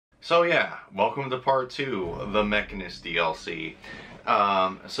So yeah, welcome to part 2 of the Mechanist DLC.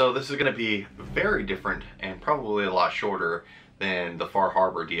 So this is going to be very different and probably a lot shorter than the Far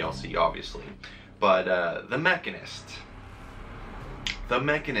Harbor DLC, obviously. But the Mechanist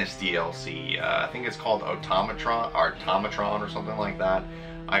DLC, I think it's called Automatron or something like that.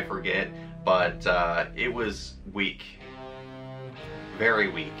 I forget, but it was weak. Very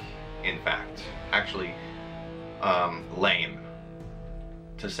weak, in fact. Actually, lame,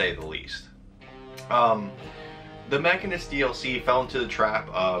 to say the least. The Mechanist DLC fell into the trap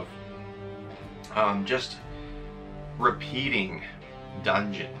of just repeating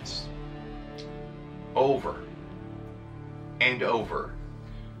dungeons over and over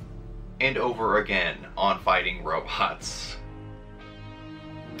and over again on fighting robots.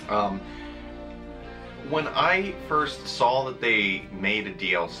 When I first saw that they made a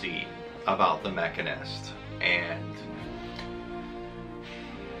DLC about the Mechanist and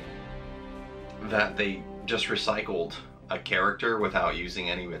that they just recycled a character without using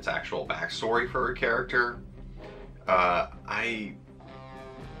any of its actual backstory for a character, I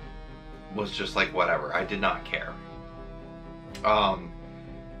was just like, whatever. I did not care.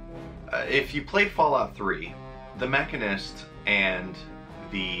 If you played Fallout 3, the Mechanist and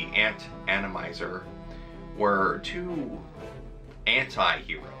the Ant-Animizer were two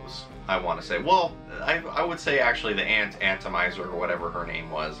anti-heroes, I want to say. Well, I would say actually the Ant-Animizer, or whatever her name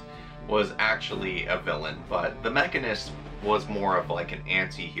was actually a villain, but the Mechanist was more of like an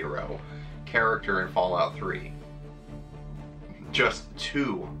anti-hero character in Fallout 3. Just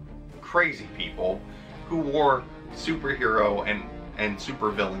two crazy people who wore superhero and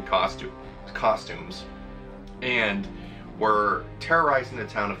supervillain costumes and were terrorizing the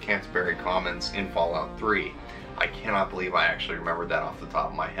town of Canterbury Commons in Fallout 3. I cannot believe I actually remembered that off the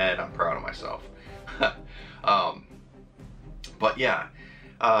top of my head. I'm proud of myself. But yeah,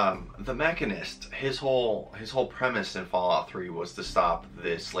 the Mechanist, his whole premise in Fallout 3 was to stop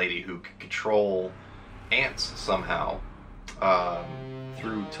this lady who could control ants somehow,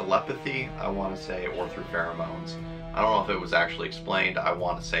 through telepathy, I want to say, or through pheromones. I don't know if it was actually explained. I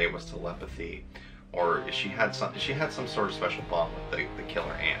want to say it was telepathy, or she had some sort of special bond with the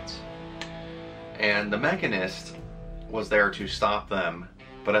killer ants. And the Mechanist was there to stop them,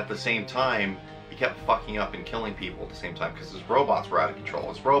 but at the same time, he kept fucking up and killing people at the same time because his robots were out of control.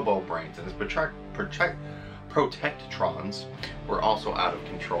 His robo-brains and his protectrons were also out of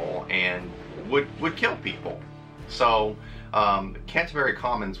control and would kill people. So Canterbury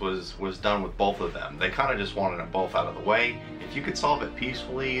Commons was done with both of them. They kind of just wanted them both out of the way. If you could solve it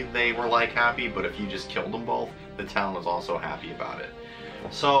peacefully, they were like happy, but if you just killed them both, the town was also happy about it.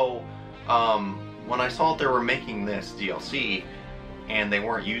 So when I saw that they were making this DLC and they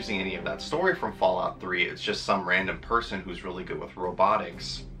weren't using any of that story from Fallout 3, it's just some random person who's really good with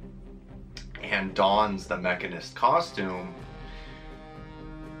robotics and dons the Mechanist costume,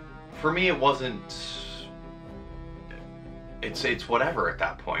 for me it wasn't... It's whatever at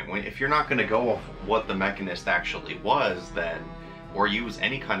that point. If you're not going to go off what the Mechanist actually was, then, or use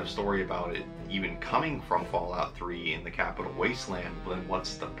any kind of story about it even coming from Fallout 3 in the Capital Wasteland, then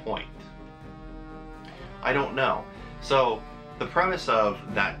what's the point? I don't know. So the premise of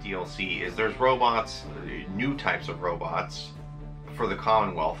that DLC is there's robots, new types of robots, for the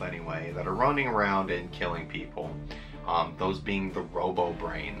Commonwealth anyway, that are running around and killing people. Those being the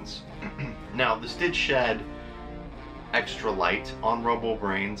robo-brains. Now, this did shed extra light on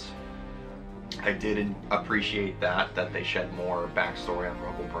robo-brains. I did appreciate that they shed more backstory on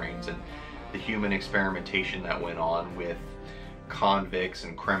robo-brains and the human experimentation that went on with convicts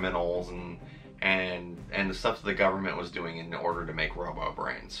and criminals and the stuff that the government was doing in order to make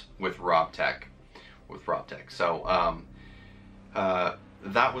robo-brains with RobTech. So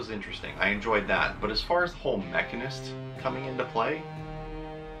that was interesting. I enjoyed that. But as far as the whole Mechanist coming into play,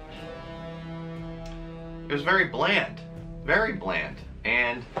 it was very bland,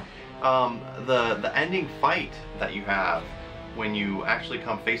 and the ending fight that you have when you actually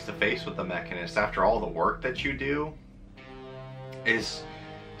come face to face with the Mechanist after all the work that you do is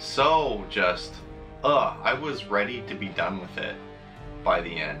so just I was ready to be done with it by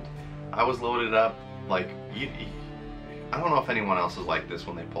the end. I was loaded up like I don't know if anyone else is like this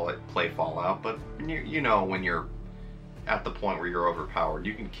when they play Fallout, but you know, when you're at the point where you're overpowered,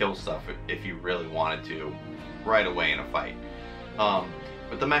 you can kill stuff if you really wanted to right away in a fight.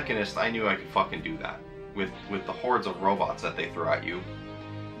 With the Mechanist, I knew I could fucking do that with the hordes of robots that they throw at you.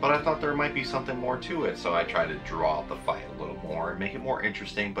 But I thought there might be something more to it, so I tried to draw out the fight a little more and make it more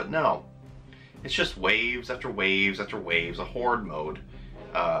interesting, but no. It's just waves after waves after waves, a horde mode,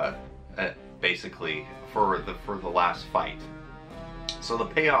 basically, for the last fight. So the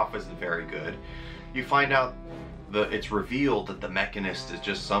payoff isn't very good. You find out it's revealed that the Mechanist is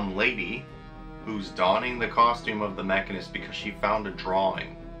just some lady who's donning the costume of the Mechanist because she found a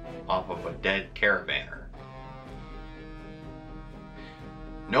drawing off of a dead caravaner.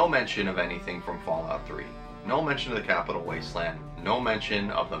 No mention of anything from Fallout 3. No mention of the Capital Wasteland. No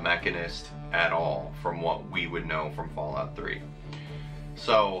mention of the Mechanist at all from what we would know from Fallout 3.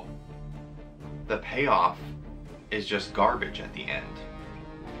 So the payoff is just garbage at the end.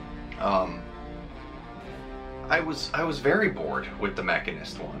 I was very bored with the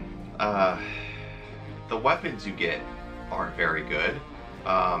Mechanist one. The weapons you get aren't very good.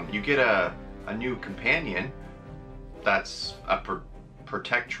 You get a new companion that's a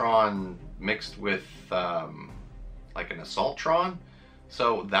Protectron mixed with like an Assaultron,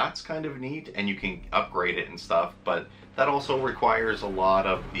 so that's kind of neat, and you can upgrade it and stuff, but that also requires a lot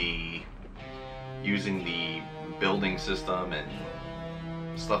of using the building system and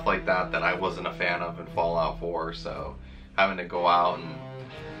stuff like that I wasn't a fan of in Fallout 4. So having to go out and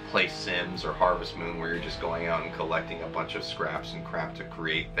play Sims or Harvest Moon where you're just going out and collecting a bunch of scraps and crap to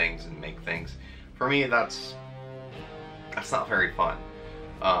create things and make things, for me that's not very fun.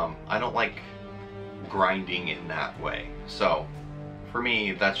 I don't like grinding in that way. So for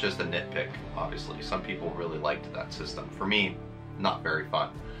me, that's just a nitpick. Obviously some people really liked that system. For me, not very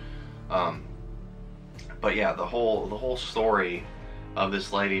fun. But yeah, the whole story of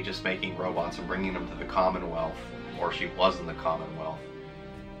this lady just making robots and bringing them to the Commonwealth, or she was in the Commonwealth,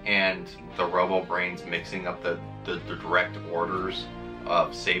 and the Robo-Brains mixing up the direct orders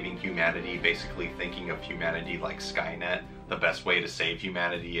of saving humanity, basically thinking of humanity like Skynet. The best way to save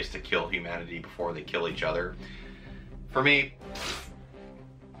humanity is to kill humanity before they kill each other. For me,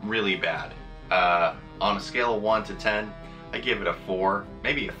 really bad. On a scale of 1 to 10, I give it a 4,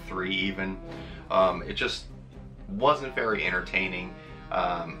 maybe a 3 even. It just wasn't very entertaining.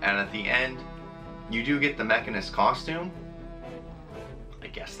 And at the end, you do get the Mechanist costume. I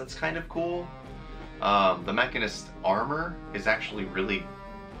guess that's kind of cool. The Mechanist armor is actually really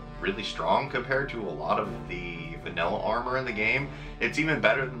strong compared to a lot of the vanilla armor in the game. It's even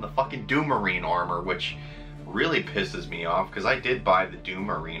better than the fucking Doom Marine armor, which really pisses me off, because I did buy the Doom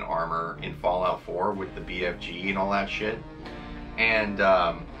Marine armor in Fallout 4 with the BFG and all that shit. And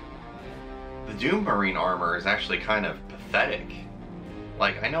the Doom Marine armor is actually kind of pathetic.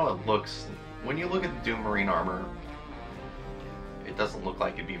 Like, I know it looks, when you look at the Doom Marine armor, it doesn't look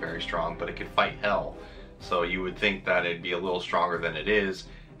like it'd be very strong, but it could fight hell. So you would think that it'd be a little stronger than it is,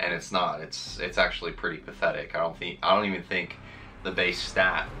 and it's not. It's actually pretty pathetic. I don't even think the base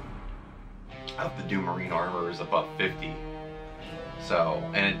stat of the Doom Marine armor is above 50. So,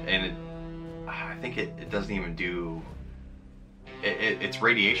 I think it doesn't even do, its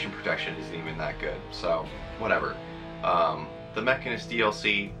radiation protection isn't even that good. So, whatever. The Mechanist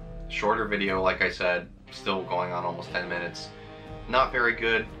DLC, shorter video, like I said, still going on almost 10 minutes. Not very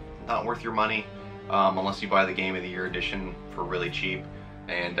good, not worth your money, unless you buy the Game of the Year edition for really cheap.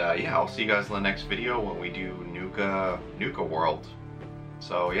 And yeah, I'll see you guys in the next video when we do Nuka World.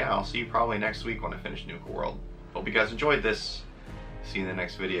 So yeah, I'll see you probably next week when I finish Nuka World. Hope you guys enjoyed this. See you in the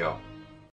next video.